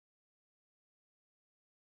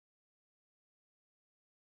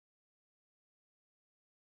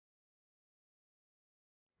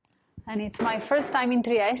And it's my first time in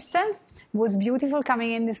Trieste. It was beautiful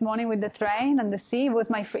coming in this morning with the train and the sea.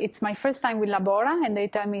 It's my first time with Labora, and they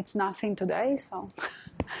tell me it's nothing today, so...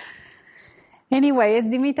 Anyway, as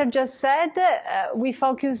Dimitar just said, we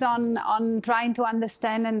focus on trying to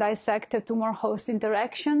understand and dissect tumor-host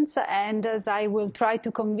interactions, and as I will try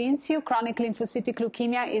to convince you, chronic lymphocytic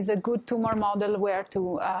leukemia is a good tumor model where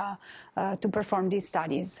to perform these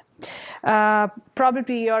studies.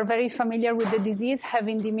 Probably you're very familiar with the disease,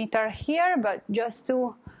 having Dimitar here, but just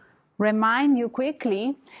to remind you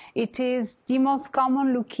quickly, it is the most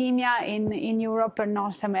common leukemia in Europe and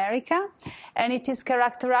North America, and it is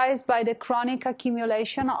characterized by the chronic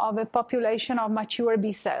accumulation of a population of mature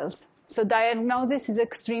B cells. So diagnosis is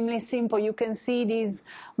extremely simple. You can see these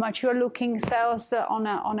mature-looking cells on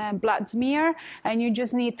a blood smear, and you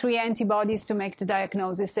just need 3 antibodies to make the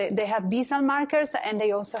diagnosis. They have B cell markers, and they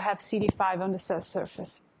also have CD5 on the cell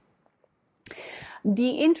surface. The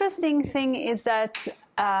interesting thing is that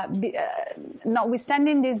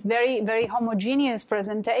notwithstanding this very, very homogeneous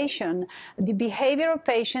presentation, the behavior of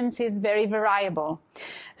patients is very variable.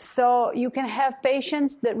 So you can have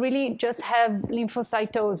patients that really just have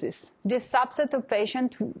lymphocytosis. This subset of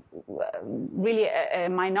patients, really a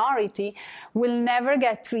minority, will never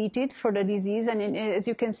get treated for the disease. And as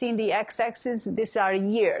you can see in the x-axis, these are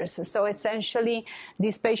years. So essentially,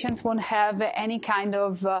 these patients won't have any kind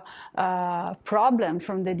of problem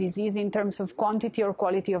from the disease in terms of quantity or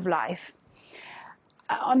quality of life.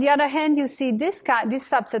 On the other hand, you see this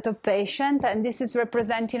subset of patients, and this is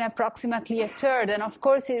representing approximately a third. And of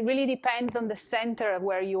course, it really depends on the center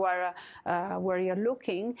where you're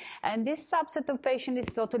looking. And this subset of patients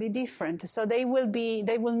is totally different. So they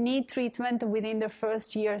will need treatment within the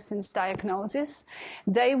first year since diagnosis.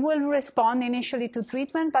 They will respond initially to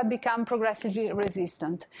treatment, but become progressively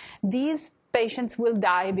resistant. These patients will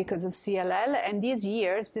die because of CLL, and these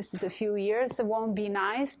years, this is a few years, won't be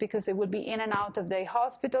nice because they will be in and out of the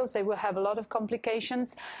hospitals. They will have a lot of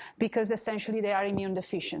complications because essentially they are immune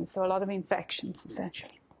deficient, so a lot of infections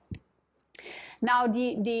essentially. Now,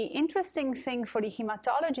 the interesting thing for the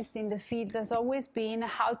hematologists in the fields has always been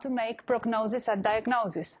how to make prognosis at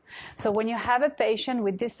diagnosis. So when you have a patient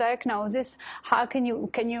with this diagnosis, how can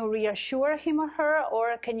you reassure him or her,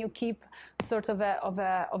 or can you keep sort of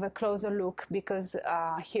a closer look because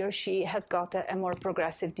he or she has got a more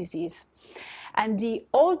progressive disease? And the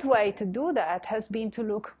old way to do that has been to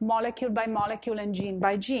look molecule by molecule and gene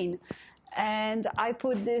by gene. And I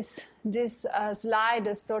put this slide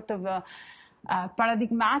as sort of a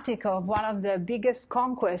paradigmatic of one of the biggest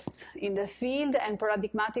conquests in the field and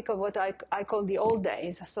paradigmatic of what I call the old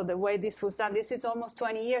days. So the way this was done, this is almost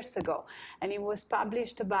 20 years ago, and it was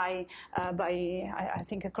published by I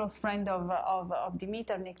think a close friend of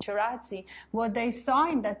Dimitar, Nick Cherazzi. What they saw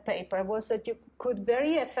in that paper was that you could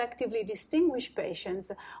very effectively distinguish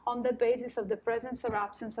patients on the basis of the presence or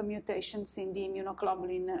absence of mutations in the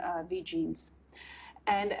immunoglobulin V genes.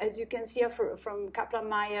 And as you can see from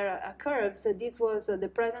Kaplan-Meier curves, this was the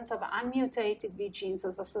presence of unmutated V genes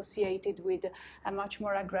was associated with a much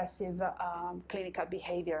more aggressive clinical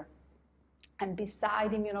behavior. And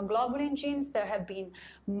beside immunoglobulin genes, there have been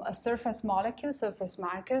surface molecules, surface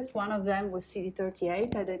markers. One of them was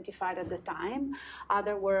CD38, identified at the time.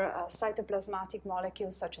 Other were cytoplasmatic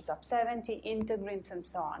molecules such as UP70, integrins, and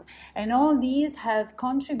so on. And all these have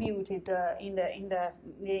contributed in the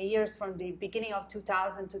years from the beginning of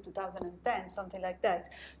 2000 to 2010, something like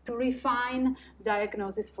that, to refine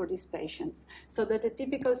diagnosis for these patients. So that a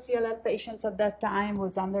typical CLL patient at that time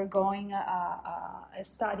was undergoing a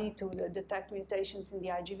study to detect mutations in the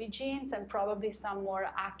IgG genes and probably some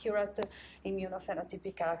more accurate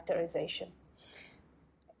immunophenotypic characterization.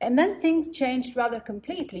 And then things changed rather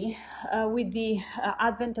completely with the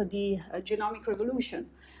advent of the genomic revolution.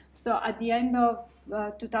 So at the end of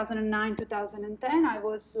 2009, 2010, I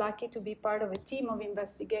was lucky to be part of a team of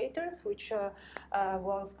investigators, which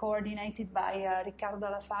was coordinated by Riccardo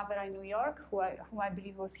Lafavera in New York, who I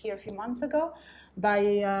believe was here a few months ago,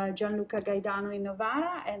 by Gianluca Gaidano in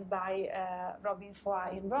Novara, and by Robin Foy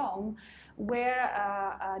in Rome, where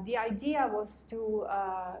the idea was to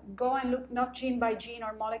go and look not gene by gene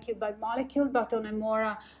or molecule by molecule, but on a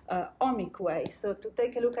more omic way. So to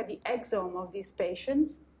take a look at the exome of these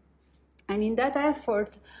patients. And in that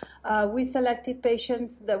effort, we selected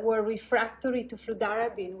patients that were refractory to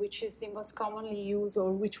fludarabine, which is the most commonly used,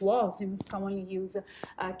 or which was the most commonly used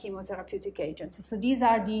chemotherapeutic agents. So these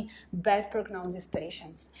are the bad prognosis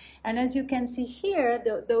patients. And as you can see here,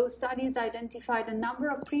 those studies identified a number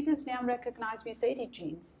of previously unrecognized mutated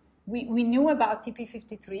genes. we knew about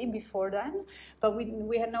TP53 before then, but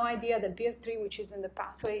we had no idea that BF3, which is in the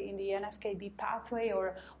pathway, in the NFKB pathway,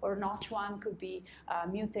 or Notch1 could be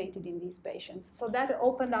mutated in these patients. So that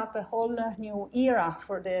opened up a whole new era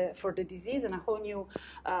for the disease and a whole new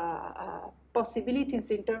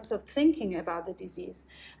possibilities in terms of thinking about the disease.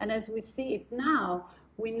 And as we see it now,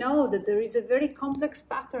 we know that there is a very complex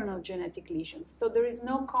pattern of genetic lesions. So there is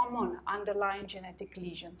no common underlying genetic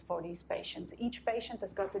lesions for these patients. Each patient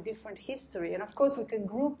has got a different history. And of course, we can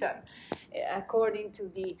group them according to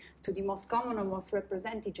the most common or most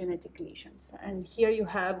represented genetic lesions. And here you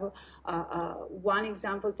have one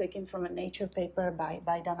example taken from a Nature paper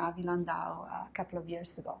by Danavi Landau a couple of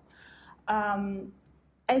years ago.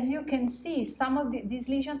 As you can see, some of these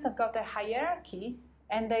lesions have got a hierarchy,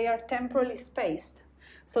 and they are temporally spaced.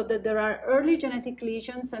 So that there are early genetic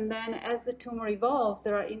lesions, and then as the tumor evolves,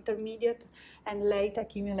 there are intermediate and late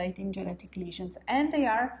accumulating genetic lesions, and they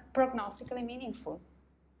are prognostically meaningful.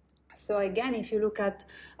 So again, if you look at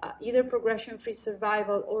either progression-free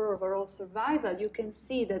survival or overall survival, you can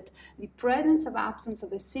see that the presence of absence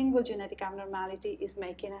of a single genetic abnormality is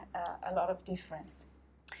making a lot of difference.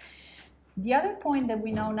 The other point that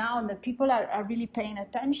we know now and that people are really paying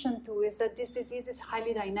attention to is that this disease is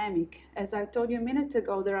highly dynamic. As I told you a minute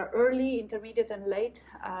ago, there are early, intermediate, and late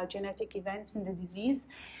genetic events in the disease.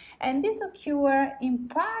 And these occur in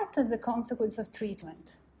part as a consequence of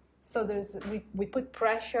treatment. So we put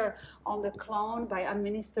pressure on the clone by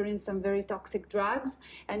administering some very toxic drugs,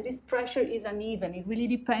 and this pressure is uneven. It really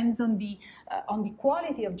depends on the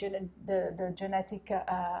quality of the genetic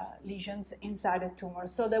lesions inside the tumor.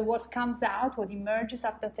 So that what comes out, what emerges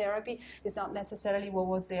after therapy, is not necessarily what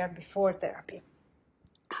was there before therapy.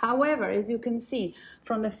 However, as you can see,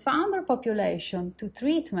 from the founder population to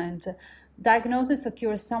treatment, diagnosis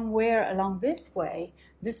occurs somewhere along this way.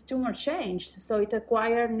 This tumor changed, so it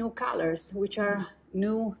acquired new colors, which are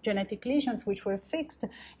new genetic lesions which were fixed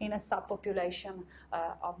in a subpopulation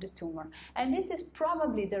of the tumor. And this is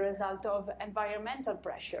probably the result of environmental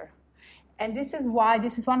pressure. And this is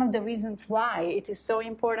one of the reasons why it is so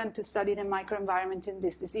important to study the microenvironment in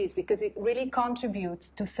this disease, because it really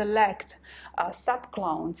contributes to select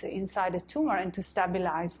subclones inside the tumor and to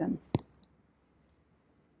stabilize them.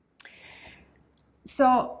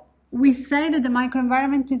 So we say that the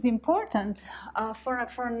microenvironment is important for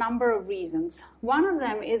a number of reasons. One of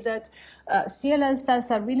them is that CLL cells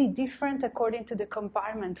are really different according to the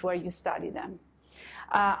compartment where you study them.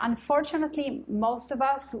 Unfortunately, most of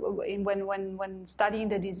us, when studying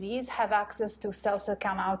the disease, have access to cells that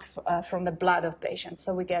come out from the blood of patients.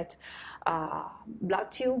 So we get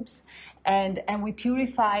blood tubes, and we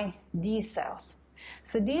purify these cells.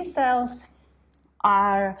 So these cells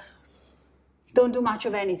don't do much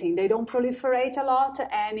of anything. They don't proliferate a lot,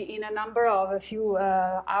 and in a few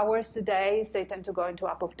hours to days, they tend to go into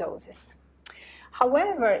apoptosis.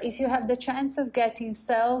 However, if you have the chance of getting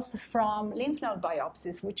cells from lymph node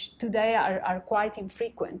biopsies, which today are quite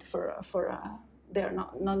infrequent they're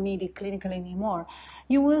not needed clinically anymore,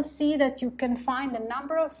 you will see that you can find a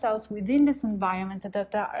number of cells within this environment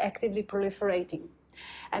that are actively proliferating.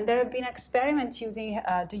 And there have been experiments using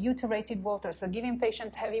deuterated water, so giving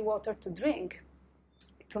patients heavy water to drink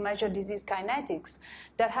to measure disease kinetics,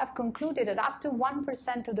 that have concluded that up to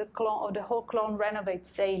 1% of the whole clone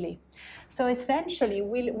renovates daily. So essentially,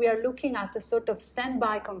 we are looking at a sort of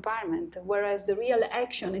standby compartment, whereas the real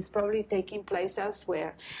action is probably taking place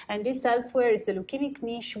elsewhere. And this elsewhere is the leukemic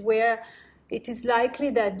niche, where it is likely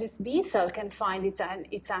that this B cell can find its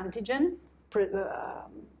antigen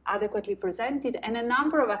adequately presented, and a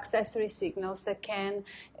number of accessory signals that can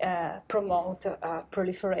promote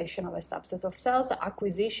proliferation of a subset of cells,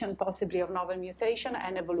 acquisition possibly of novel mutation,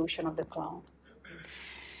 and evolution of the clone.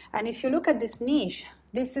 And if you look at this niche,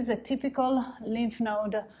 this is a typical lymph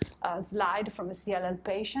node slide from a CLL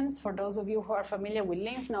patient. For those of you who are familiar with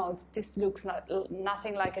lymph nodes, this looks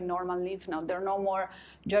nothing like a normal lymph node. There are no more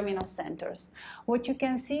germinal centers. What you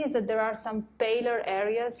can see is that there are some paler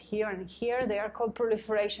areas here and here. They are called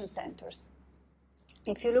proliferation centers.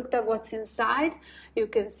 If you looked at what's inside, you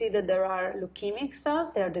can see that there are leukemic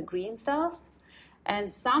cells. They are the green cells.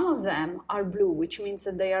 And some of them are blue, which means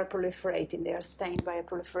that they are proliferating. They are stained by a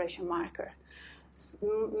proliferation marker.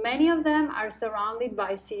 Many of them are surrounded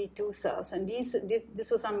by CD2 cells, and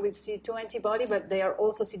this was done with CD2 antibody, but they are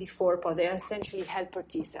also CD4 They are essentially helper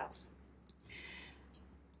T cells.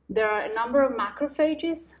 There are a number of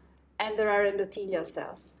macrophages, and there are endothelial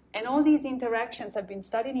cells. And all these interactions have been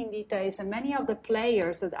studied in detail, and many of the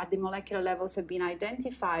players that at the molecular levels have been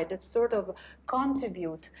identified that sort of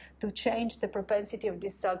contribute to change the propensity of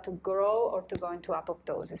this cell to grow or to go into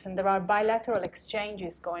apoptosis. And there are bilateral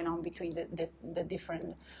exchanges going on between the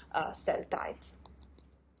different cell types.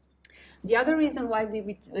 The other reason why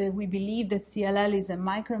we believe that CLL is a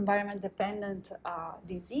microenvironment dependent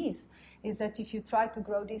disease is that if you try to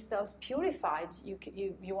grow these cells purified,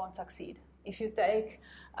 you won't succeed. If you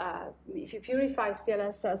purify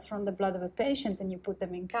CLL cells from the blood of a patient and you put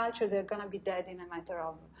them in culture, they're going to be dead in a matter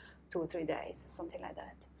of 2 or 3 days, something like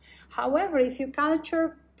that. However, if you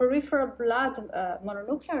culture peripheral blood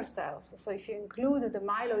mononuclear cells, so if you include the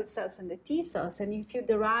myeloid cells and the T cells, and if you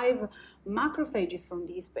derive macrophages from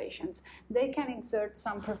these patients, they can exert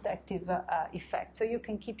some protective effect. So you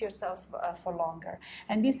can keep your cells for longer.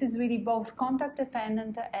 And this is really both contact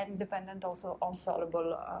dependent and dependent also on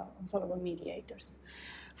soluble mediators.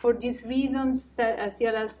 For these reasons,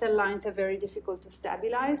 CLL cell lines are very difficult to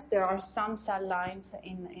stabilize. There are some cell lines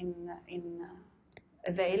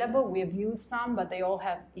available. We have used some, but they all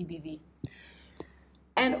have EBV.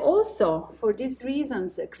 And also, for these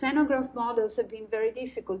reasons, xenograft models have been very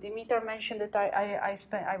difficult. Dimitar mentioned that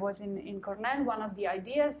I was in Cornell. One of the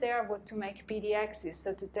ideas there was to make PDXs,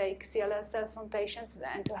 so to take CLL cells from patients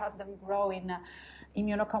and to have them grow in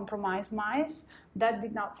immunocompromised mice. That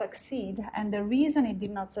did not succeed. And the reason it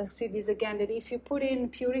did not succeed is, again, that if you put in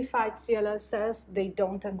purified CLL cells, they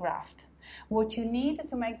don't engraft. What you need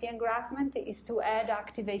to make the engraftment is to add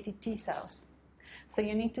activated T cells. So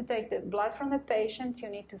you need to take the blood from the patient, you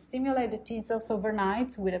need to stimulate the T cells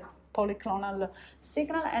overnight with a polyclonal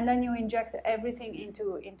signal, and then you inject everything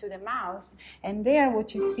into the mouse. And there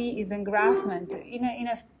what you see is engraftment in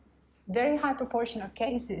a very high proportion of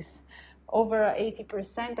cases, over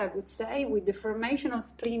 80%, I would say, with the formation of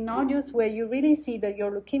spleen nodules, where you really see that your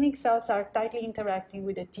leukemic cells are tightly interacting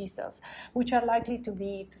with the T cells, which are likely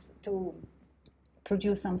to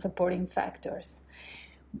produce some supporting factors.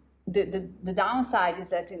 The downside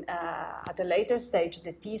is that at a later stage,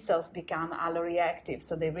 the T cells become alloreactive,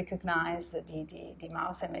 so they recognize the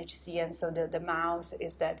mouse MHC, and so the mouse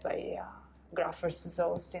is dead by graft versus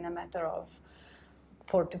host in a matter of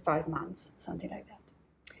 4 to 5 months, something like that.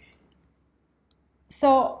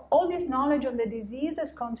 So all this knowledge on the disease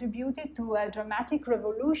has contributed to a dramatic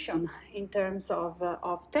revolution in terms of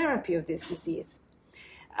therapy of this disease.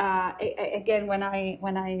 Again, when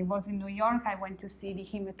I was in New York, I went to see the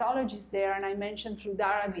hematologist there, and I mentioned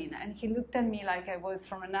fludarabine, and he looked at me like I was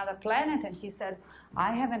from another planet, and he said,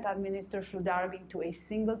 I haven't administered fludarabine to a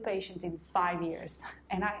single patient in 5 years.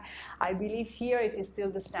 And I believe here it is still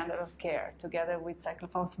the standard of care, together with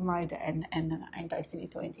cyclophosphamide and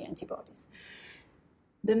anti-CD20 antibodies.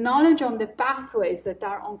 The knowledge on the pathways that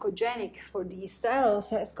are oncogenic for these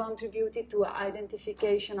cells has contributed to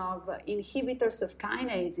identification of inhibitors of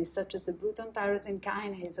kinases, such as the Bruton tyrosine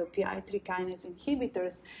kinase or PI3 kinase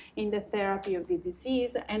inhibitors in the therapy of the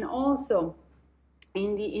disease, and also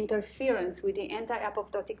in the interference with the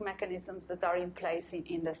anti-apoptotic mechanisms that are in place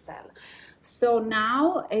in the cell. So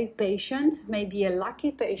now a patient, maybe a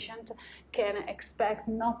lucky patient, can expect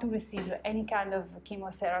not to receive any kind of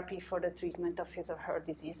chemotherapy for the treatment of his or her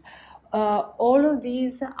disease. All of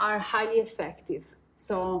these are highly effective.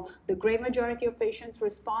 So the great majority of patients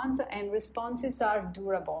respond, and responses are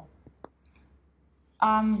durable.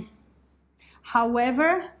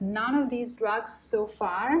 However, none of these drugs so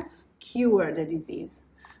far cure the disease.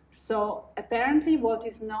 So apparently what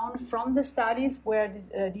is known from the studies where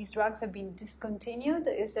these drugs have been discontinued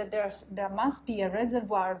is that there must be a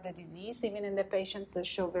reservoir of the disease, even in the patients that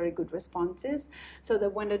show very good responses, so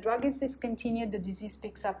that when the drug is discontinued, the disease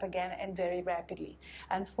picks up again and very rapidly.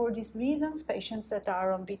 And for these reasons, patients that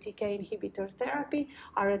are on BTK inhibitor therapy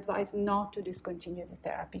are advised not to discontinue the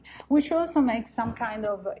therapy, which also makes some kind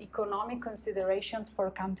of economic considerations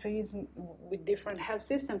for countries with different health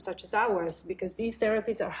systems such as ours, because these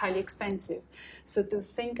therapies are highly expensive. So to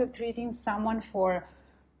think of treating someone for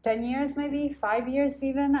 10 years, maybe 5 years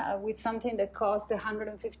even, with something that costs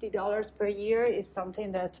 $150 per year is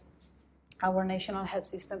something that our national health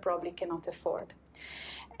system probably cannot afford.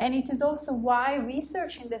 And it is also why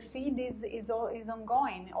research in the field is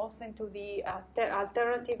ongoing, also into the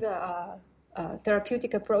alternative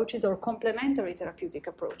therapeutic approaches or complementary therapeutic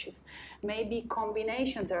approaches, maybe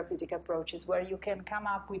combination therapeutic approaches where you can come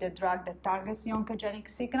up with a drug that targets the oncogenic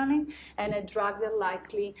signaling and a drug that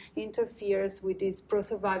likely interferes with these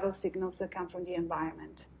pro-survival signals that come from the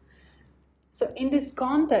environment. So in this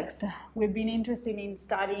context, we've been interested in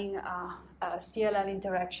studying CLL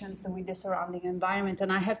interactions with the surrounding environment.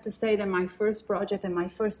 And I have to say that my first project and my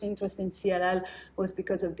first interest in CLL was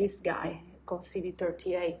because of this guy called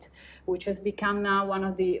CD38, which has become now one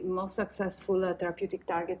of the most successful therapeutic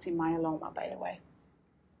targets in myeloma, by the way.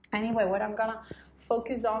 Anyway, what I'm going to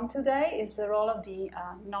focus on today is the role of the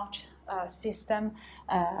Notch system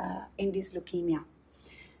in this leukemia.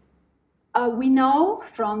 We know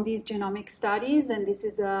from these genomic studies, and this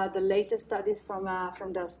is the latest studies from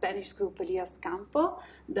the Spanish group Elias Campo,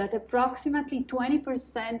 that approximately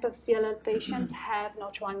 20% of CLL patients have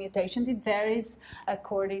Notch1 mutations. It varies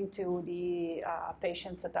according to the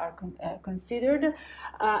patients that are considered.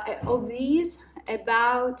 Of these,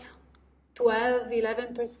 about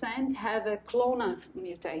 12–11% have a clonal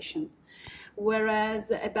mutation, whereas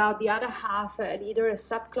about the other half had either a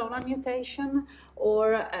subclonal mutation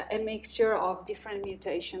or a mixture of different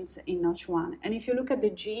mutations in Notch1. And if you look at the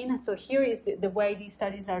gene, so here is the way these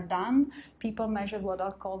studies are done. People measure what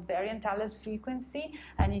are called variant allele frequency,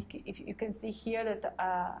 and if you can see here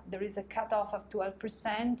that there is a cutoff of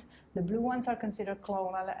 12%. The blue ones are considered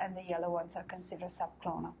clonal, and the yellow ones are considered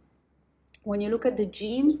subclonal. When you look at the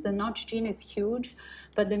genes, the Notch gene is huge,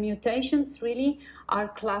 but the mutations really are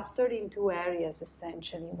clustered in two areas,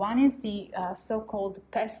 essentially. One is the so-called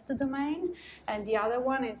PEST domain, and the other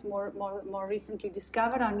one is more recently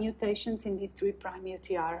discovered are mutations in the 3'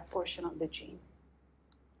 UTR portion of the gene.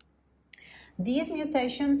 These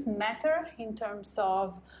mutations matter in terms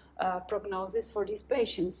of prognosis for these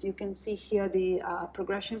patients. You can see here the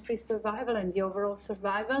progression-free survival and the overall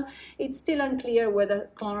survival. It's still unclear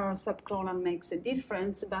whether clonal or subclonal makes a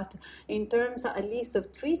difference, but in terms at least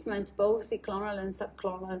of treatment, both the clonal and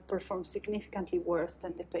subclonal perform significantly worse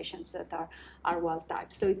than the patients that are wild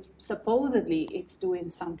type. So supposedly it's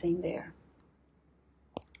doing something there.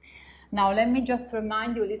 Now, let me just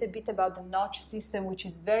remind you a little bit about the Notch system, which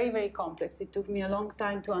is very, very complex. It took me a long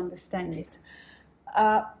time to understand it.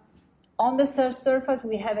 On the cell surface,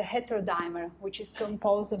 we have a heterodimer, which is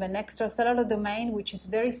composed of an extracellular domain, which is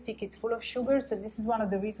very sticky. It's full of sugars, and this is one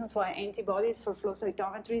of the reasons why antibodies for flow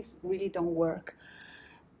cytometries really don't work.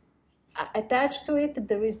 Attached to it,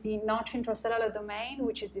 there is the Notch intracellular domain,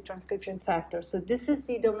 which is the transcription factor. So this is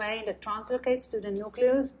the domain that translocates to the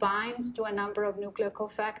nucleus, binds to a number of nuclear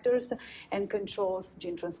cofactors, and controls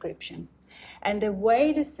gene transcription. And the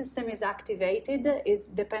way the system is activated is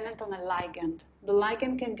dependent on a ligand. The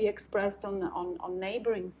ligand can be expressed on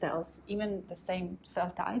neighboring cells, even the same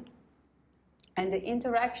cell type. And the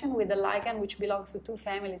interaction with the ligand, which belongs to two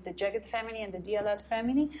families, the ICGEB family and the DLL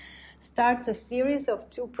family, starts a series of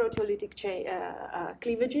two proteolytic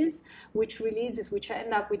cleavages, which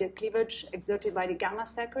end up with a cleavage exerted by the gamma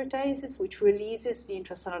secretases, which releases the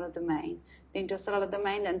intracellular domain. The intracellular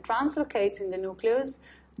domain then translocates in the nucleus,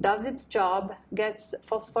 does its job, gets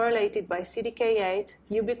phosphorylated by CDK8,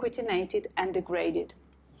 ubiquitinated, and degraded.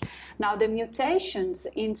 Now, the mutations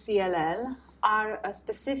in CLL are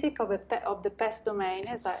specific of the PEST domain,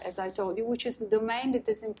 as I told you, which is the domain that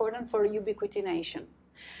is important for ubiquitination.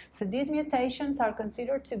 So these mutations are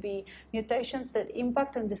considered to be mutations that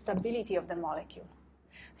impact on the stability of the molecule.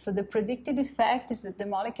 So the predicted effect is that the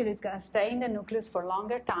molecule is going to stay in the nucleus for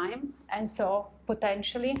longer time, and so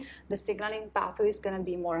potentially the signaling pathway is going to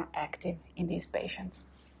be more active in these patients.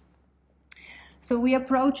 So we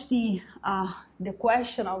approach the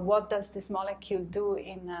question of what does this molecule do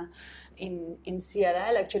in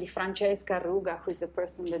CLL. Actually, Francesca Ruga, who is the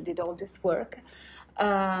person that did all this work,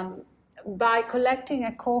 by collecting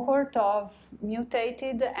a cohort of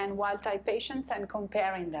mutated and wild-type patients and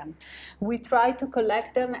comparing them. We tried to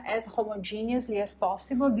collect them as homogeneously as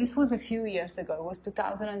possible. This was a few years ago. It was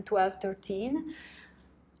 2012-13.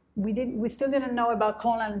 We still didn't know about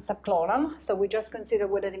clonal and subclonal, so we just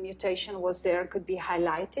considered whether the mutation was there, could be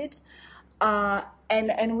highlighted.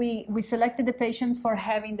 And we selected the patients for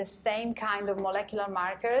having the same kind of molecular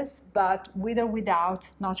markers, but with or without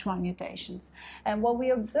Notch1 mutations. And what we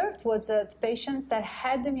observed was that patients that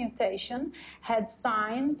had the mutation had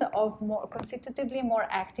signs of constitutively more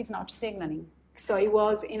active Notch signaling. So it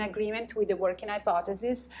was in agreement with the working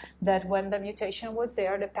hypothesis that when the mutation was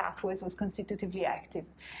there, the pathways was constitutively active.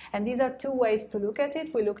 And these are two ways to look at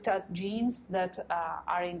it. We looked at genes that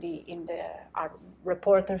are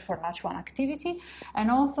reporter for Notch1 activity, and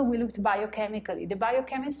also we looked biochemically. The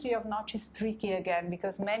biochemistry of Notch is tricky again,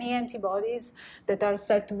 because many antibodies that are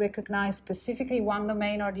said to recognize specifically one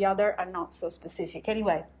domain or the other are not so specific.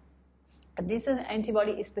 Anyway, This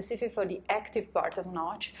antibody is specific for the active part of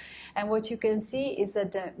Notch, and what you can see is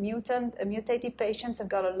that the mutated patients have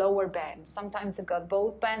got a lower band. Sometimes they've got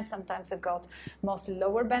both bands, sometimes they've got mostly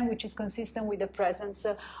lower band, which is consistent with the presence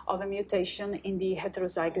of a mutation in the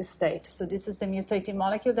heterozygous state. So this is the mutated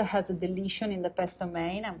molecule that has a deletion in the PES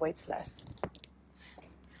domain and weighs less.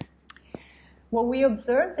 What we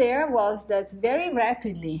observed there was that very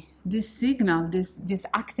rapidly this signal, this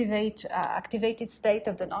activated state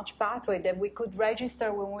of the Notch pathway that we could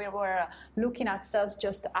register when we were looking at cells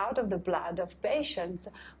just out of the blood of patients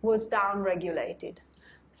was downregulated.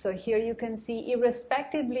 So here you can see,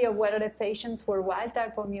 irrespectively of whether the patients were wild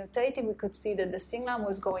type or mutated, we could see that the signal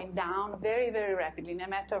was going down very, very rapidly in a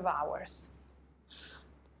matter of hours.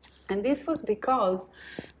 And this was because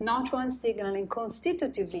Notch1 signaling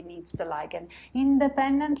constitutively needs the ligand,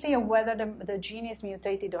 independently of whether the gene is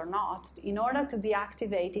mutated or not. In order to be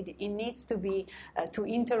activated, it needs to be to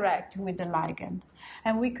interact with the ligand.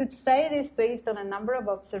 And we could say this based on a number of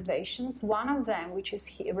observations. One of them, which is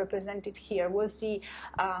represented here, was the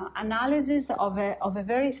analysis of a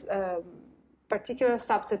very particular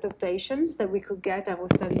subset of patients that we could get. I was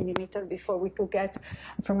telling Dimitar before, we could get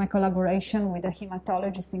from a collaboration with a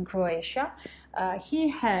hematologist in Croatia. He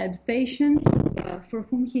had patients for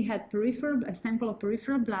whom he had a sample of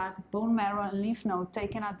peripheral blood, bone marrow, and lymph node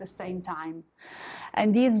taken at the same time.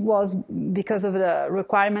 And this was because of the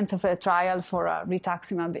requirements of a trial for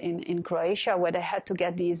rituximab in Croatia, where they had to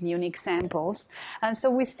get these unique samples. And so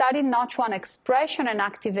we studied Notch1 expression and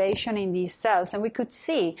activation in these cells, and we could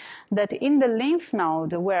see that in the lymph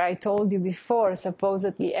node, where I told you before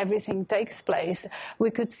supposedly everything takes place,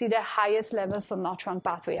 we could see the highest levels of Notch1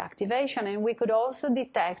 pathway activation, and we could also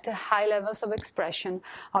detect high levels of expression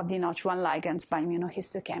of the Notch1 ligands by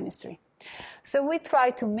immunohistochemistry. So we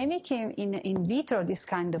try to mimic in vitro this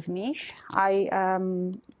kind of niche. I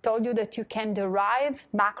told you that you can derive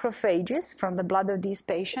macrophages from the blood of these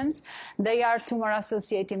patients. They are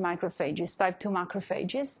tumor-associated macrophages, type 2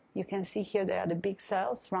 macrophages. You can see here they are the big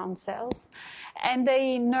cells, round cells. And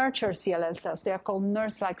they nurture CLL cells. They are called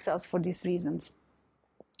nurse-like cells for these reasons.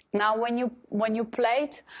 Now, when you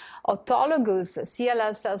plate autologous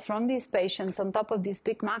CLL cells from these patients on top of these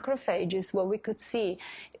big macrophages, what we could see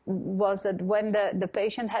was that when the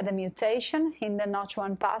patient had a mutation in the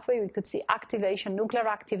Notch1 pathway, we could see activation, nuclear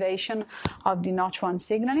activation of the Notch1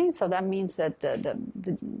 signaling. So that means that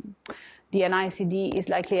the NICD is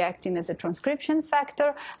likely acting as a transcription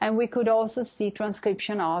factor, and we could also see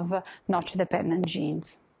transcription of Notch-dependent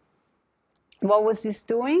genes. What was this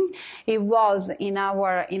doing? It was in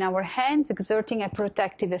our hands exerting a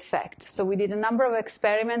protective effect. So we did a number of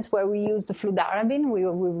experiments where we used the fludarabine.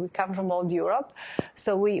 We come from old Europe.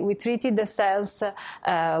 So we treated the cells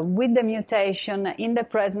with the mutation in the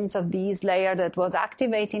presence of this layer that was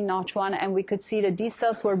activating Notch1, and we could see that these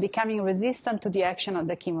cells were becoming resistant to the action of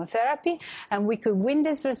the chemotherapy, and we could win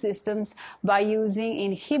this resistance by using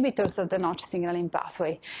inhibitors of the Notch signaling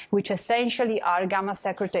pathway, which essentially are gamma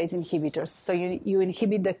secretase inhibitors. So you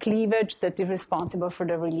inhibit the cleavage that is responsible for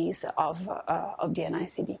the release of the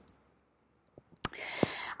NICD.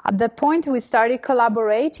 At that point, we started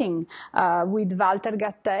collaborating with Walter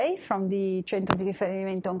Gattei from the Centro di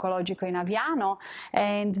Riferimento Oncologico in Aviano,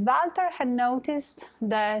 and Walter had noticed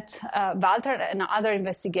that, Walter and other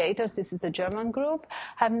investigators, this is the German group,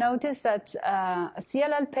 have noticed that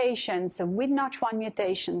CLL patients with Notch1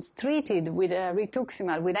 mutations treated with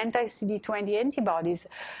rituximab, with anti-CD20 antibodies,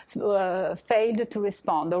 failed to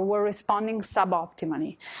respond or were responding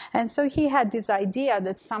suboptimally. And so he had this idea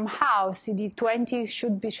that somehow CD20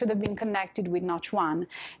 should have been connected with Notch1.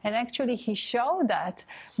 And actually he showed that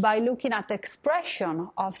by looking at the expression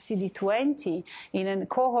of CD20 in a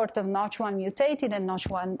cohort of Notch1 mutated and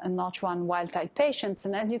Notch1 wild-type patients.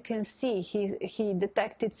 And as you can see, he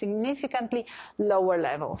detected significantly lower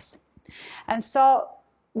levels. And so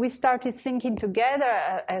we started thinking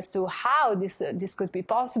together as to how this could be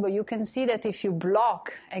possible. You can see that if you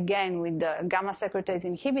block, again, with the gamma secretase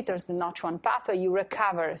inhibitors, the Notch1 pathway, you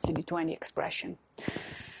recover CD20 expression.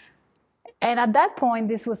 And at that point,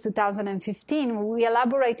 this was 2015, we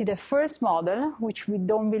elaborated a first model, which we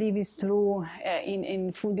don't believe is true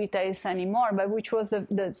in full details anymore, but which was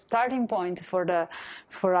the starting point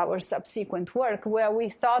for our subsequent work, where we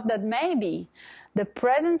thought that maybe the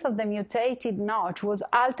presence of the mutated Notch was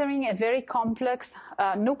altering a very complex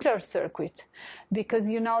nuclear circuit, because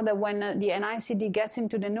you know that when the NICD gets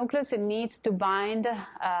into the nucleus, it needs to bind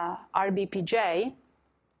RBPJ,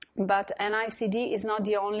 But NICD is not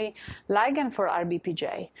the only ligand for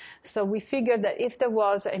RBPJ. So we figured that if there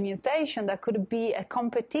was a mutation, there could be a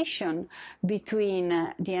competition between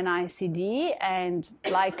the NICD and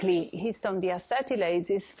likely histone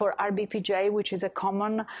deacetylases for RBPJ, which is a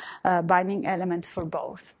common binding element for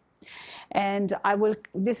both. And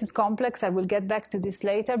this is complex, I will get back to this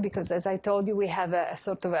later, because as I told you, we have a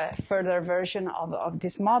sort of a further version of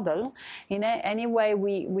this model. Anyway,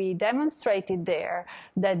 we demonstrated there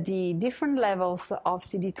that the different levels of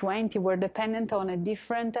CD20 were dependent on a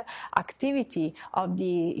different activity of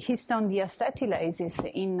the histone deacetylases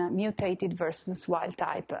in mutated versus wild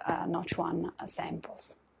type Notch1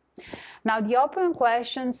 samples. Now, the open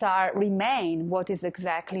questions remain what is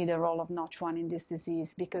exactly the role of Notch1 in this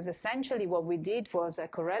disease, because essentially what we did was a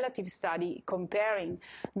correlative study comparing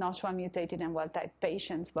Notch1 mutated and wild-type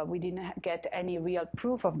patients, but we didn't get any real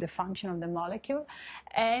proof of the function of the molecule.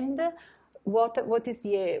 And what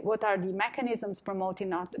are the mechanisms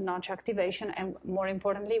promoting Notch activation, and more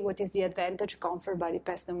importantly, what is the advantage conferred by the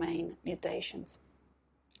PES domain mutations?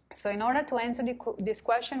 So in order to answer this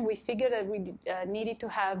question, we figured that we needed to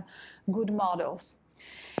have good models.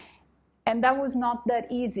 And that was not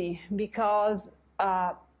that easy, because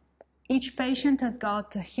each patient has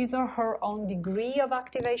got his or her own degree of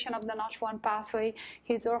activation of the Notch1 pathway,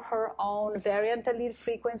 his or her own variant allele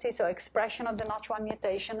frequency, so expression of the Notch1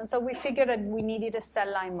 mutation. And so we figured that we needed a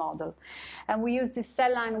cell line model. And we used this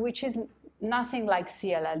cell line, which is nothing like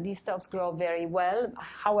CLL. These cells grow very well.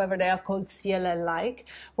 However, they are called CLL-like.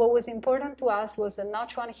 What was important to us was the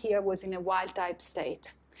Notch1 here was in a wild-type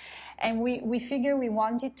state. And we figured we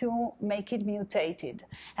wanted to make it mutated.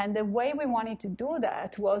 And the way we wanted to do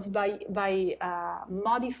that was by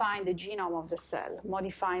modifying the genome of the cell,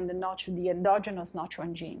 modifying the endogenous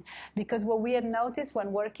Notch1 gene. Because what we had noticed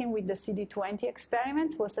when working with the CD20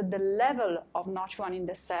 experiments was that the level of Notch1 in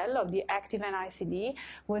the cell, of the active NICD,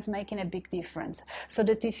 was making a big difference. So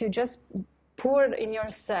that if you just pour in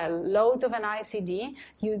your cell loads of an ICD,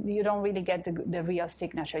 you don't really get the real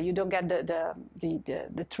signature. You don't get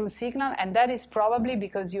the true signal, and that is probably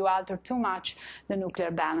because you alter too much the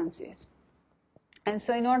nuclear balances. And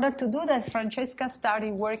so in order to do that, Francesca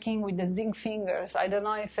started working with the zinc fingers. I don't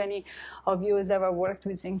know if any of you has ever worked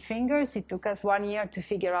with zinc fingers. It took us 1 year to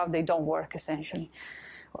figure out they don't work, essentially.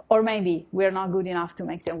 Or maybe we're not good enough to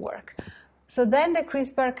make them work. So then the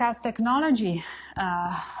CRISPR-Cas technology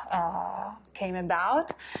came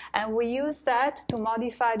about, and we used that to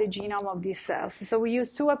modify the genome of these cells. So we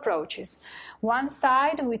used two approaches. One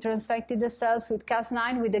side, we transfected the cells with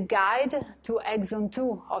Cas9 with a guide to exon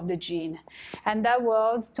 2 of the gene, and that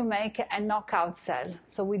was to make a knockout cell.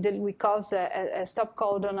 So we caused a stop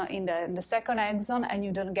codon in the second exon, and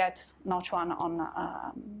you don't get Notch1 on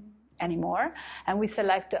anymore, and we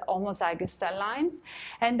select homozygous cell lines.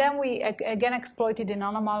 And then we again exploited the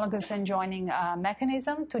non-homologous enjoining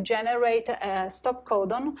mechanism to generate a stop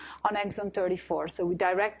codon on exon 34. So we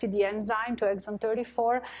directed the enzyme to exon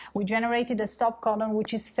 34. We generated a stop codon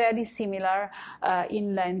which is fairly similar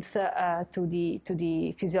in length to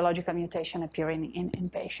the physiological mutation appearing in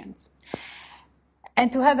patients. And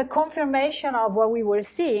to have a confirmation of what we were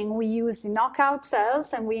seeing, we used knockout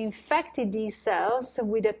cells, and we infected these cells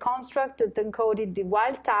with a construct that encoded the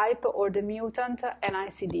wild type or the mutant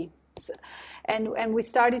NICD. And we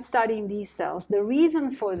started studying these cells. The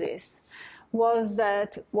reason for this was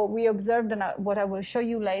that what we observed, and what I will show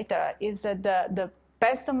you later, is that the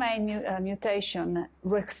PES domain mutation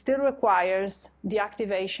still requires the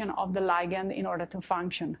activation of the ligand in order to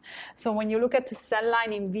function. So when you look at the cell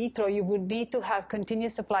line in vitro, you would need to have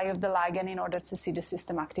continuous supply of the ligand in order to see the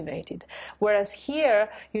system activated. Whereas here,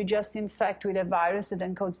 you just infect with a virus that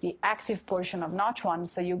encodes the active portion of Notch1,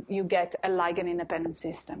 so you get a ligand-independent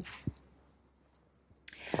system.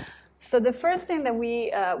 So the first thing that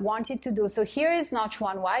we wanted to do, so here is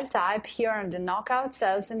Notch1 wild type, here are the knockout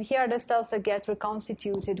cells, and here are the cells that get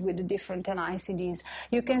reconstituted with the different NICDs.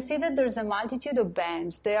 You can see that there's a multitude of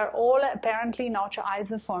bands. They are all apparently Notch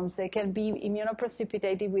isoforms. They can be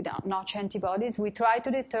immunoprecipitated with Notch antibodies. We try to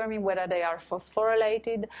determine whether they are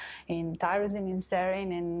phosphorylated in tyrosine, in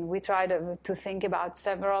serine, and we try to think about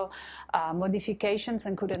several modifications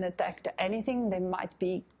and couldn't detect anything. They might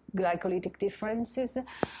be glycolytic differences.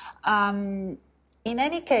 In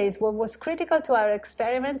any case, what was critical to our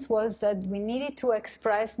experiments was that we needed to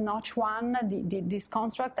express Notch1, this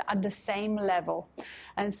construct, at the same level.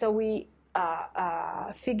 And so we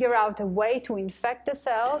figure out a way to infect the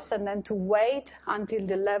cells and then to wait until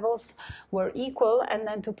the levels were equal and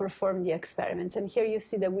then to perform the experiments. And here you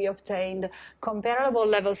see that we obtained comparable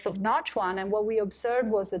levels of Notch1, and what we observed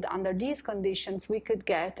was that under these conditions we could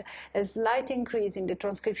get a slight increase in the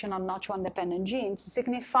transcription of Notch1 dependent genes,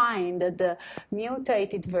 signifying that the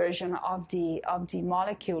mutated version of the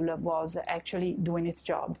molecule was actually doing its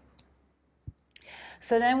job.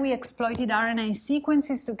 So then we exploited RNA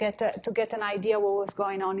sequences to get an idea what was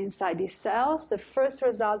going on inside these cells. The first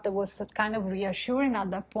result that was kind of reassuring at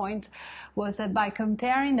that point was that by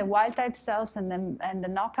comparing the wild-type cells and the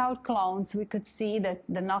knockout clones, we could see that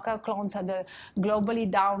the knockout clones had a globally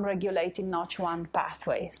down-regulating Notch1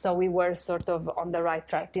 pathway. So we were sort of on the right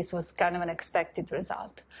track. This was kind of an expected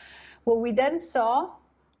result. What we then saw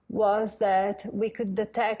was that we could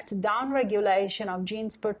detect downregulation of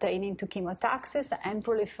genes pertaining to chemotaxis and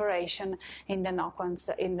proliferation in the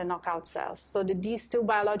knockout cells. So these two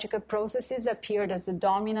biological processes appeared as the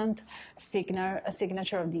dominant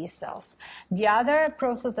signature of these cells. The other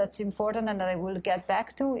process that's important and that I will get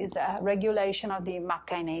back to is regulation of the MAP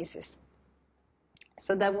kinases.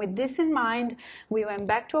 So that with this in mind, we went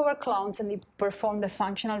back to our clones and we performed the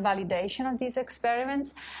functional validation of these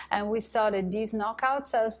experiments, and we saw that these knockout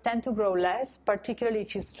cells tend to grow less, particularly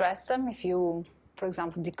if you stress them, if you, for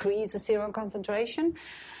example, decrease the serum concentration,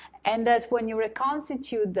 and that when you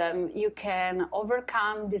reconstitute them, you can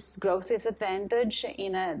overcome this growth disadvantage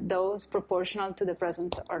in a dose proportional to the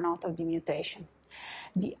presence or not of the mutation.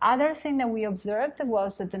 The other thing that we observed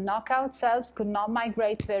was that the knockout cells could not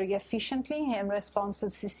migrate very efficiently in response to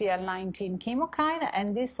CCL19 chemokine,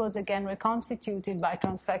 and this was again reconstituted by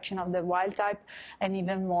transfection of the wild type and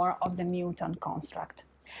even more of the mutant construct.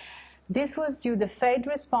 This was due to the fade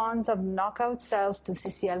response of knockout cells to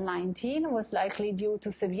CCL19 was likely due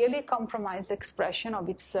to severely compromised expression of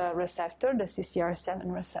its receptor, the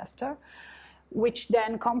CCR7 receptor, which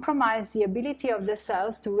then compromised the ability of the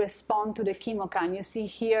cells to respond to the chemokine. You see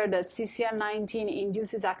here that CCL19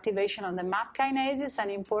 induces activation of the MAP kinases and,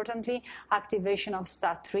 importantly, activation of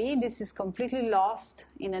STAT3. This is completely lost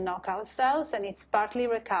in the knockout cells, and it's partly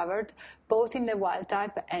recovered both in the wild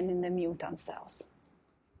type and in the mutant cells.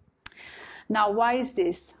 Now, why is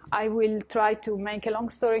this? I will try to make a long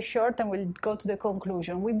story short and we'll go to the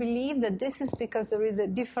conclusion. We believe that this is because there is a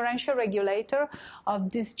differential regulator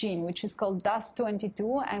of this gene, which is called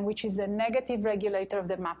DUS22, and which is a negative regulator of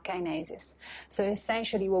the MAP kinases. So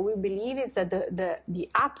essentially what we believe is that the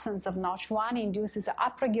absence of Notch1 induces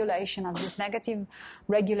upregulation of this negative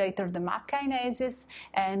regulator of the MAP kinases,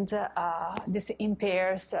 and this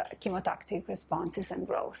impairs chemotactic responses and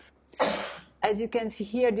growth. As you can see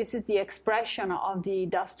here, this is the expression of the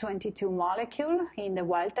DUS22 molecule in the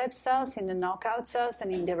wild-type cells, in the knockout cells,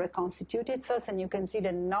 and in the reconstituted cells. And you can see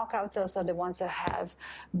the knockout cells are the ones that have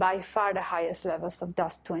by far the highest levels of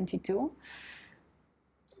DUS22.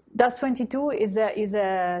 DUS22 is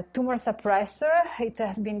a tumor suppressor. It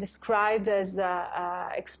has been described as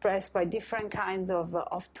expressed by different kinds of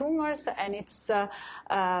tumors, and it's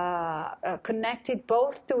connected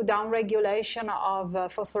both to downregulation of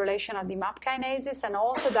phosphorylation of the MAP kinases and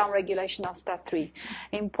also downregulation of STAT3.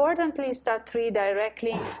 Importantly, STAT3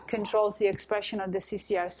 directly controls the expression of the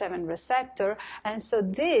CCR7 receptor, and so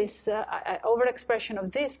this overexpression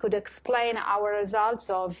of this could explain our results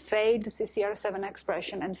of fade CCR7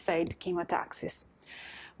 expression and fade chemotaxis.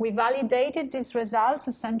 We validated these results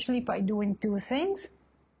essentially by doing two things.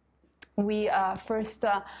 We first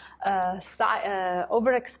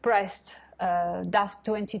overexpressed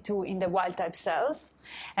DUS22 in the wild-type cells,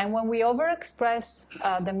 and when we overexpress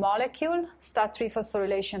the molecule, STAT3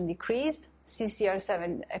 phosphorylation decreased,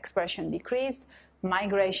 CCR7 expression decreased,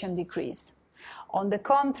 migration decreased. On the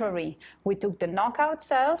contrary, we took the knockout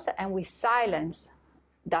cells and we silenced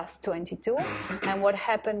DUS22, and what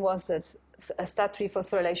happened was that STAT3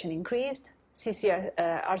 phosphorylation increased,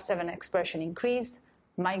 CCR7 expression increased,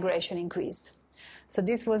 migration increased. So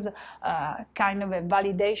this was kind of a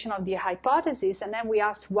validation of the hypothesis, and then we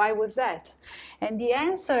asked why was that? And the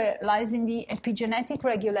answer lies in the epigenetic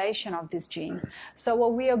regulation of this gene. So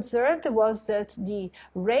what we observed was that the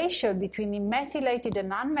ratio between the methylated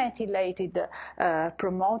and unmethylated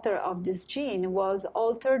promoter of this gene was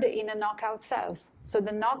altered in the knockout cells. So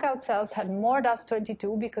the knockout cells had more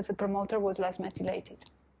DUS22 because the promoter was less methylated.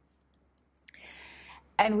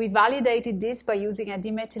 And we validated this by using a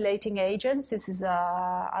demethylating agent. This is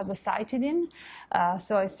azacitidine.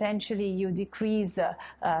 So essentially, you decrease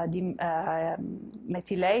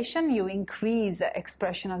methylation, you increase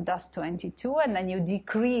expression of DUS22, and then you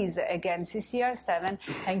decrease, again, CCR7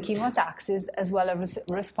 and chemotaxis, as well as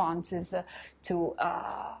responses to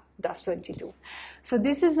DAS22. So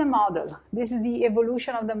this is the model. This is the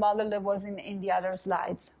evolution of the model that was in the other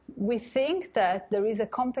slides. We think that there is a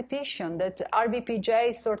competition, that RBPJ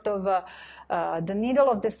is sort of the needle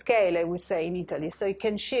of the scale, I would say, in Italy. So it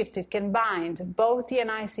can shift, it can bind both the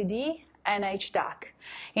NICD and HDAC.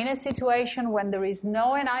 In a situation when there is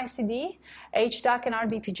no NICD, HDAC and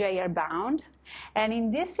RBPJ are bound. And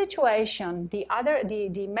in this situation, the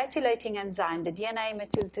methylating enzyme, the DNA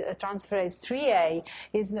methyltransferase 3A,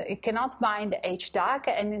 it cannot bind HDAC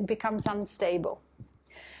and it becomes unstable.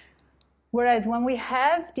 Whereas when we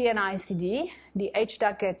have the NICD, the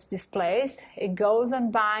HDAC gets displaced, it goes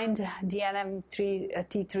and binds the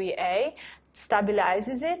NMT3A,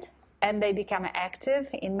 stabilizes it, and they become active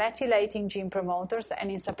in methylating gene promoters and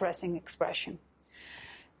in suppressing expression.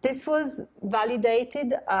 This was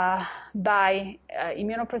validated by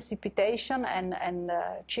immunoprecipitation and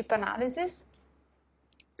chip analysis.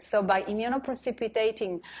 So by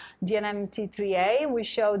immunoprecipitating the NMT3A, we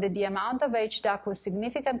showed that the amount of HDAC was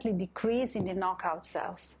significantly decreased in the knockout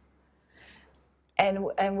cells.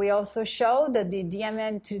 And we also showed that the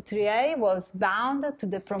DNMT3A was bound to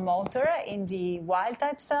the promoter in the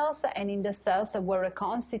wild-type cells and in the cells that were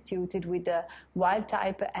reconstituted with the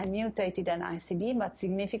wild-type and mutated NICD, but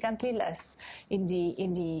significantly less in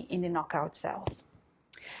the knockout cells.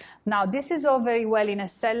 Now, this is all very well in a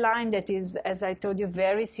cell line that is, as I told you,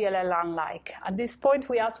 very CLL-unlike. At this point,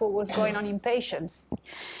 we asked what was going on in patients.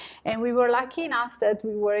 And we were lucky enough that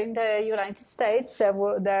we were in the United States. There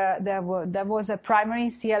was a primary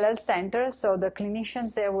CLL center, so the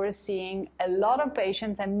clinicians there were seeing a lot of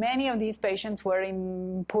patients, and many of these patients were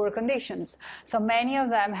in poor conditions. So many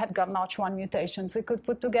of them had got Notch1 mutations. We could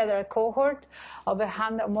put together a cohort of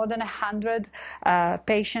more than 100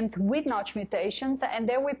 patients with Notch mutations, and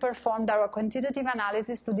there we performed our quantitative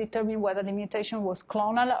analysis to determine whether the mutation was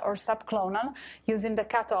clonal or subclonal using the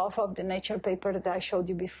cutoff of the Nature paper that I showed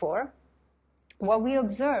you before. What we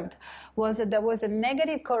observed was that there was a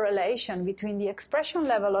negative correlation between the expression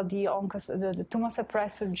level of the tumor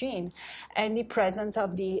suppressor gene and the presence of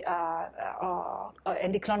and the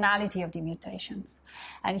clonality of the mutations.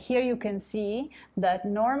 And here you can see that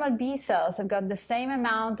normal B cells have got the same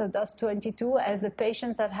amount of DAS22 as the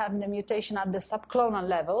patients that have the mutation at the subclonal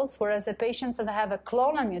levels, whereas the patients that have a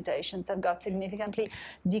clonal mutations have got significantly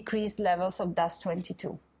decreased levels of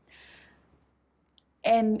DAS22.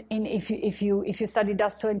 And if you study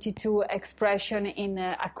DAS22 expression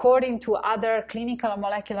according to other clinical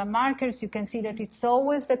molecular markers, you can see that it's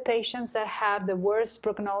always the patients that have the worst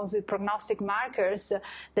prognostic markers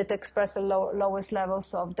that express the lowest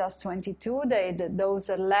levels of DAS22. Those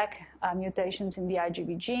that lack mutations in the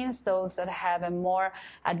IGB genes, those that have a more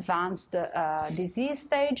advanced disease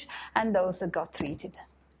stage, and those that got treated.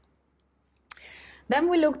 Then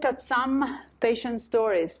we looked at some patient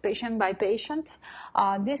stories, patient by patient.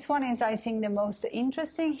 This one is, I think, the most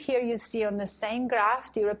interesting. Here you see on the same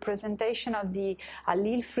graph the representation of the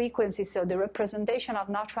allele frequency, so the representation of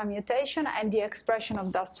Notch1 mutation and the expression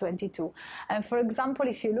of DAS22. And for example,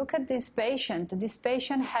 if you look at this patient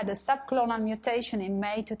had a subclonal mutation in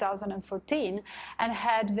May 2014 and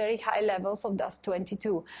had very high levels of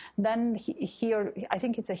DAS22. Then here, I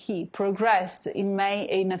think it's a he, progressed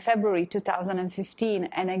in February 2015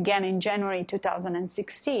 and again in January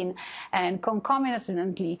 2016, and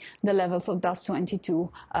concomitantly the levels of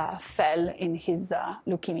DAS22 fell in his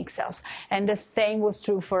leukemic cells. And the same was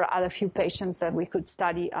true for other few patients that we could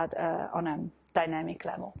study on a dynamic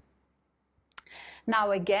level.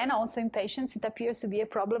 Now again, also in patients, it appears to be a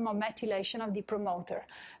problem of methylation of the promoter,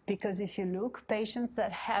 because if you look, patients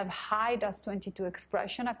that have high DAS22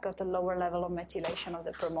 expression have got a lower level of methylation of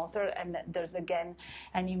the promoter, and there's again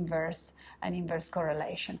an inverse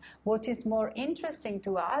correlation. What is more interesting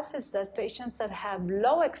to us is that patients that have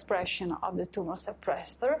low expression of the tumor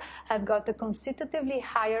suppressor have got a constitutively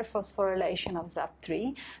higher phosphorylation of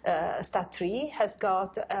STAT3, have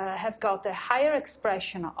got a higher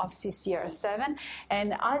expression of CCR7,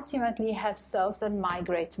 and ultimately have cells that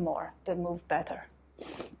migrate more, that move better.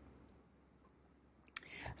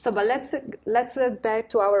 So, but let's look back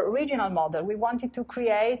to our original model. We wanted to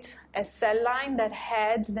create a cell line that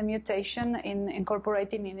had the mutation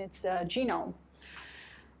incorporated in its genome.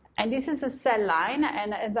 And this is a cell line,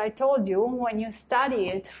 and as I told you, when you study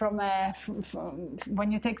it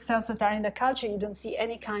when you take cells that are in the culture, you don't see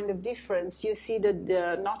any kind of difference. You see that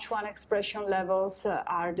the Notch1 expression levels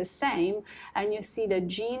are the same, and you see the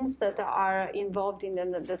genes that are involved in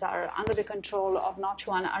them, that are under the control of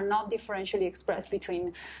Notch1, are not differentially expressed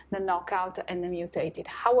between the knockout and the mutated.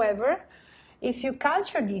 However, if you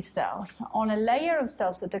culture these cells on a layer of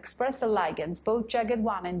cells that express the ligands, both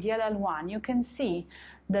jagged1 and DLL1, you can see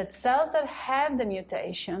that cells that have the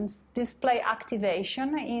mutations display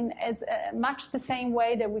activation in as much the same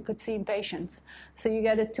way that we could see in patients. So you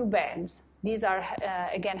get the two bands. These are,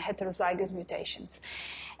 again, heterozygous mutations.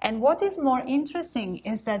 And what is more interesting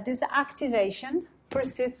is that this activation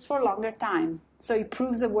persists for longer time. So it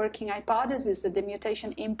proves the working hypothesis that the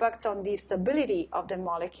mutation impacts on the stability of the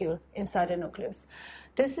molecule inside the nucleus.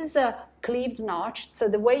 This is a cleaved notch. So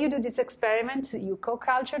the way you do this experiment, you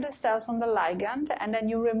co-culture the cells on the ligand, and then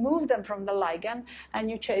you remove them from the ligand, and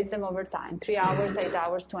you chase them over time, 3 hours, 8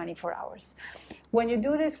 hours, 24 hours. When you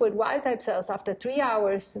do this with wild-type cells, after 3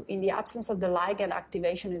 hours, in the absence of the ligand,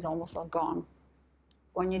 activation is almost all gone.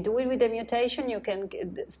 When you do it with a mutation, you can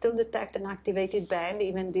still detect an activated band,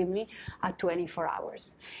 even dimly, at 24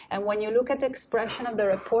 hours. And when you look at the expression of the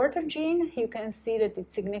reporter gene, you can see that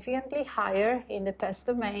it's significantly higher in the PES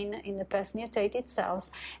domain, in the PES mutated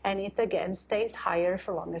cells, and it again stays higher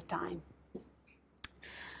for longer time.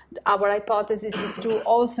 Our hypothesis is true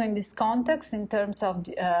also in this context in terms of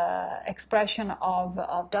expression of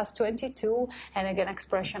DAS22 and again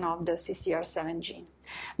expression of the CCR7 gene.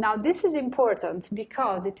 Now this is important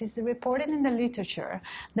because it is reported in the literature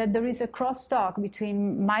that there is a crosstalk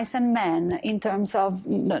between mice and men in terms of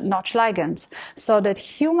Notch ligands, so that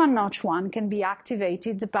human Notch1 can be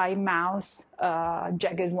activated by mouse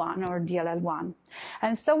jagged1 or DLL1.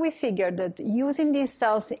 And so we figured that using these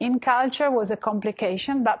cells in culture was a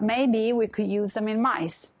complication, but maybe we could use them in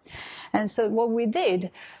mice. And so what we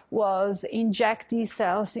did was inject these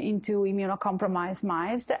cells into immunocompromised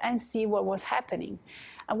mice and see what was happening.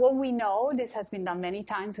 And what we know, this has been done many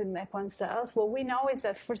times with MEK1 cells, what we know is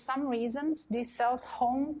that for some reasons, these cells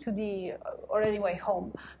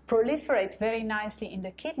proliferate very nicely in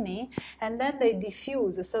the kidney, and then they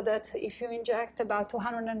diffuse, so that if you inject about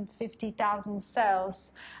 250,000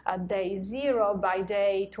 cells at day 0, by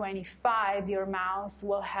day 25, your mouse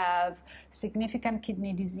will have significant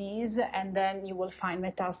kidney disease, and then you will find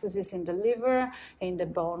metastasis in the liver, in the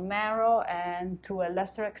bone marrow, and to a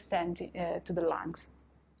lesser extent to the lungs.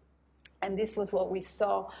 And this was what we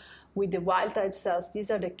saw with the wild-type cells.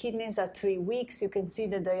 These are the kidneys at 3 weeks. You can see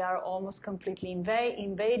that they are almost completely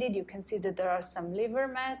invaded. You can see that there are some liver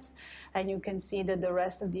mets, and you can see that the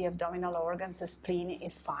rest of the abdominal organs, the spleen,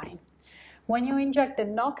 is fine. When you inject the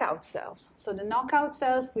knockout cells, so the knockout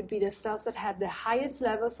cells would be the cells that have the highest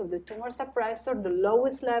levels of the tumor suppressor, the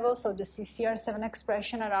lowest levels of the CCR7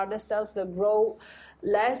 expression, and are the cells that grow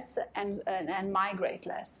less and migrate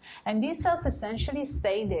less. And these cells essentially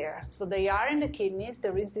stay there. So they are in the kidneys.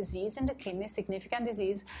 There is disease in the kidneys, significant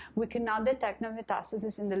disease. We cannot detect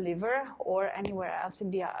metastasis in the liver or anywhere else in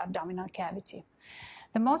the abdominal cavity.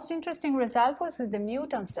 The most interesting result was with the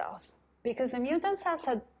mutant cells, because the mutant cells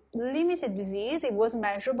had limited disease. It was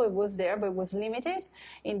measurable, it was there, but it was limited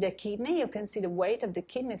in the kidney. You can see the weight of the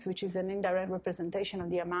kidneys, which is an indirect representation of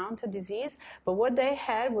the amount of disease. But what they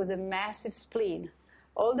had was a massive spleen.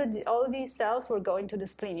 All these cells were going to the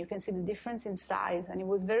spleen. You can see the difference in size, and it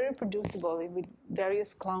was very reproducible with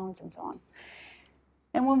various clones and so on.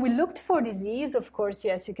 And when we looked for disease, of course,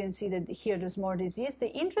 yes, you can see that here there's more disease.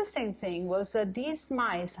 The interesting thing was that these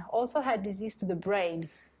mice also had disease to the brain.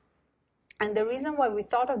 And the reason why we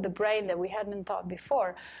thought of the brain that we hadn't thought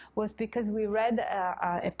before was because we read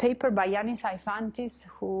a paper by Yannis Haifantis,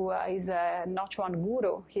 who is a Notch1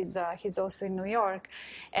 guru. He's also in New York.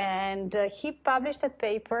 And he published a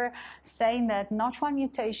paper saying that Notch1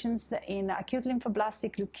 mutations in acute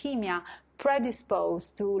lymphoblastic leukemia predispose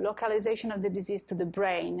to localization of the disease to the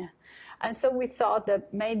brain. And so we thought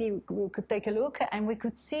that maybe we could take a look, and we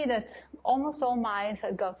could see that almost all mice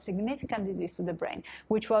had got significant disease to the brain,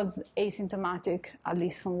 which was asymptomatic, at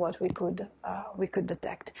least from what we could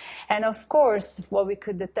detect. And of course, what we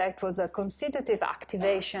could detect was a constitutive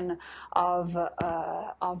activation of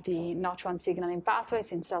the Notch1 signaling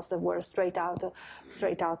pathways in cells that were straight out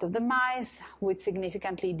of the mice, with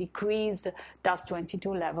significantly decreased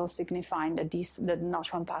DAS22 levels, signifying that the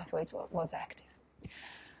Notch1 pathways was active.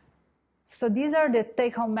 So these are the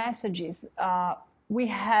take-home messages. We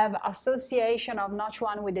have association of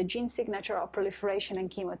Notch1 with the gene signature of proliferation and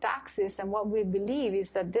chemotaxis, and what we believe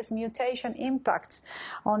is that this mutation impacts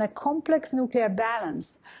on a complex nuclear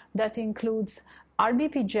balance that includes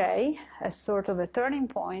RBPJ as sort of a turning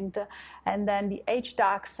point, and then the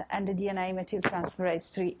HDAX and the DNA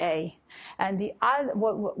methyltransferase 3A. And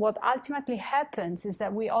what ultimately happens is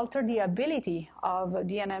that we alter the ability of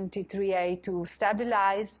DNMT3A to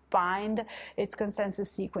stabilize, bind its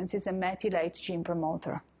consensus sequences, and methylate gene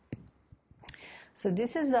promoter. So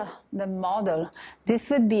this is the model. This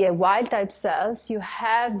would be a wild-type cells. You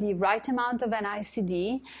have the right amount of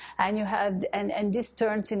NICD, and you have, and this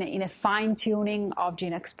turns in a fine-tuning of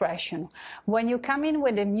gene expression. When you come in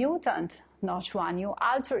with a mutant Notch1, you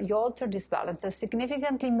alter this balance. There's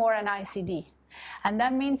significantly more NICD. And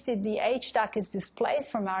that means that the HDAC is displaced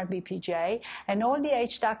from RBPJ, and all the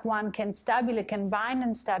HDAC1 can bind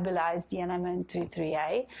and stabilize the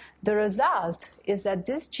NMN33A. The result is that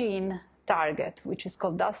this gene target, which is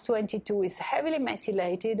called DUS22, is heavily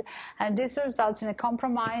methylated, and this results in a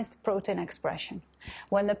compromised protein expression.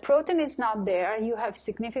 When the protein is not there, you have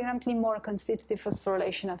significantly more constitutive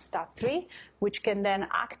phosphorylation of STAT3, which can then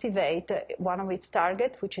activate one of its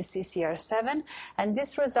targets, which is CCR7, and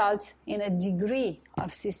this results in a degree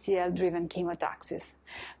of CCL-driven chemotaxis,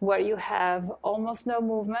 where you have almost no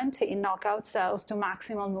movement in knockout cells to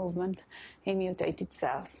maximal movement in mutated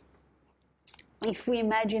cells. If we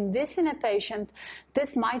imagine this in a patient,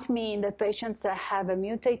 this might mean that patients that have a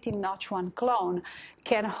mutated Notch1 clone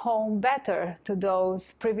can home better to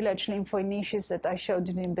those privileged lymphoid niches that I showed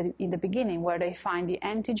you in the beginning, where they find the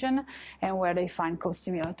antigen and where they find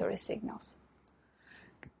co-stimulatory signals.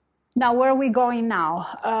 Now, where are we going now?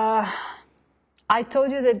 I told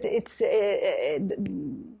you that it's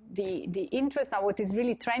the interest now, what is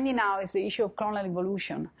really trendy now is the issue of clonal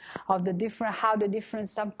evolution, of how the different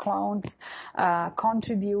subclones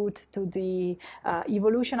contribute to the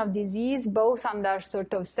evolution of disease, both under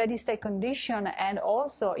sort of steady state condition and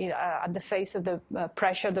also at the face of the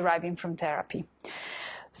pressure deriving from therapy.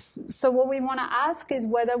 So what we want to ask is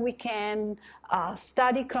whether we can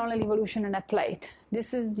study clonal evolution in a plate.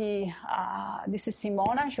 This is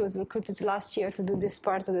Simona. She was recruited last year to do this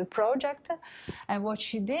part of the project. And what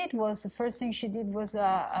she did was, the first thing she did was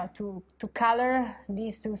to color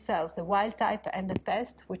these two cells, the wild type and the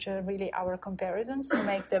pest, which are really our comparisons, to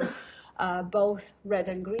make them both red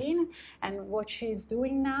and green. And what she's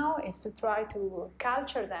doing now is to try to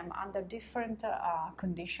culture them under different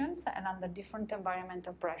conditions and under different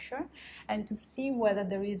environmental pressure, and to see whether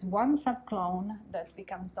there is one subclone that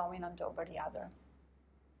becomes dominant over the other.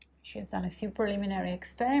 She has done a few preliminary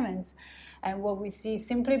experiments, and what we see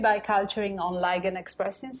simply by culturing on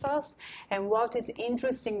ligand-expressing cells, and what is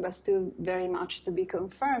interesting but still very much to be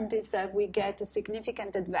confirmed, is that we get a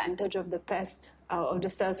significant advantage of the pest, of the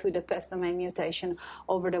cells with the pest domain mutation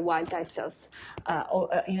over the wild-type cells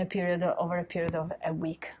over a period of a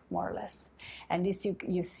week, more or less. And this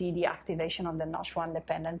you see the activation of the Notch1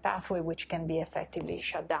 dependent pathway, which can be effectively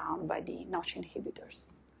shut down by the Notch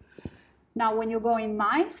inhibitors. Now, when you go in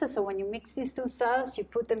mice, so when you mix these two cells, you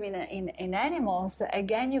put them in animals,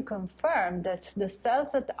 again, you confirm that the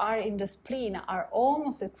cells that are in the spleen are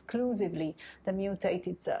almost exclusively the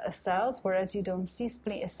mutated cells, whereas you don't see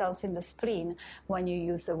cells in the spleen when you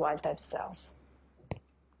use the wild-type cells.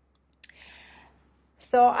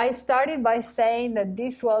 So I started by saying that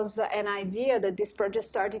this was an idea, that this project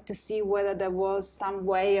started to see whether there was some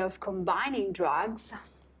way of combining drugs.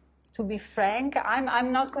 To be frank,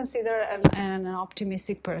 I'm not considered an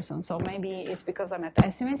optimistic person, so maybe it's because I'm a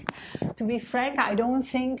pessimist. To be frank, I don't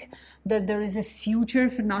think that there is a future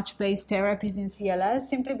for notch-based therapies in CLS,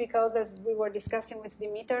 simply because, as we were discussing with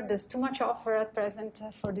Dimitar, there's too much offer at present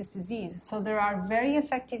for this disease. So there are very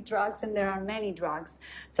effective drugs, and there are many drugs,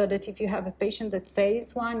 so that if you have a patient that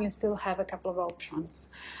fails one, you still have a couple of options.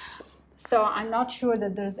 So I'm not sure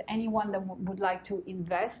that there's anyone that would like to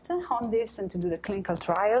invest on this and to do the clinical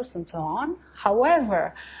trials and so on.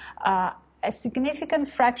 However, a significant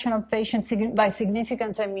fraction of patients, by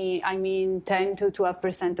significance I mean 10 to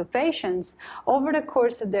 12% of patients, over the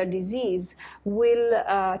course of their disease will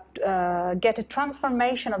get a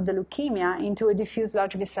transformation of the leukemia into a diffuse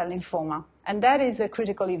large B-cell lymphoma. And that is a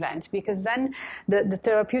critical event, because then the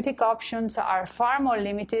therapeutic options are far more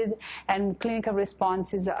limited and clinical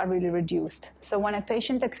responses are really reduced. So when a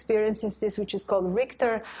patient experiences this, which is called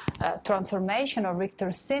Richter transformation or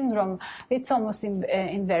Richter syndrome, it's almost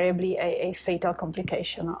invariably a fatal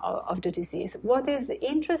complication of the disease. What is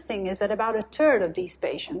interesting is that about a third of these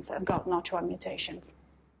patients have got Notch1 mutations.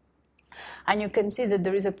 And you can see that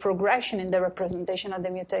there is a progression in the representation of the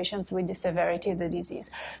mutations with the severity of the disease.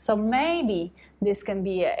 So maybe this can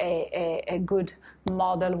be a good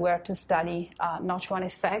model where to study Notch1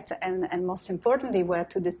 effects, and most importantly, where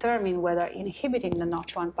to determine whether inhibiting the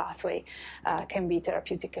Notch1 pathway can be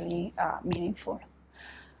therapeutically meaningful.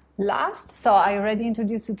 Last, so I already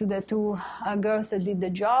introduced you to the two girls that did the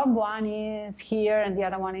job. One is here and the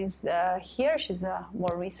other one is here. She's a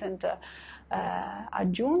more recent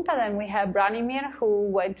adjunta. Then we have Branimir, who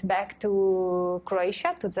went back to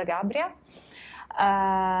Croatia, to Zagabria.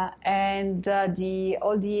 And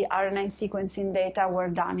all the RNA sequencing data were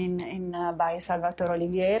done by Salvatore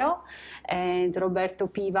Oliviero, and Roberto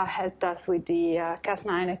Piva helped us with the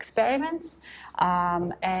Cas9 experiments.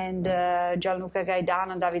 And Gianluca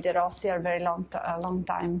Gaidano and Davide Rossi are very long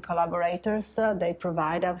time collaborators. They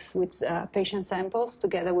provide us with patient samples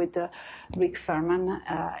together with Rick Furman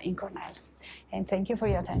in Cornell. And thank you for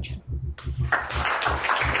your attention.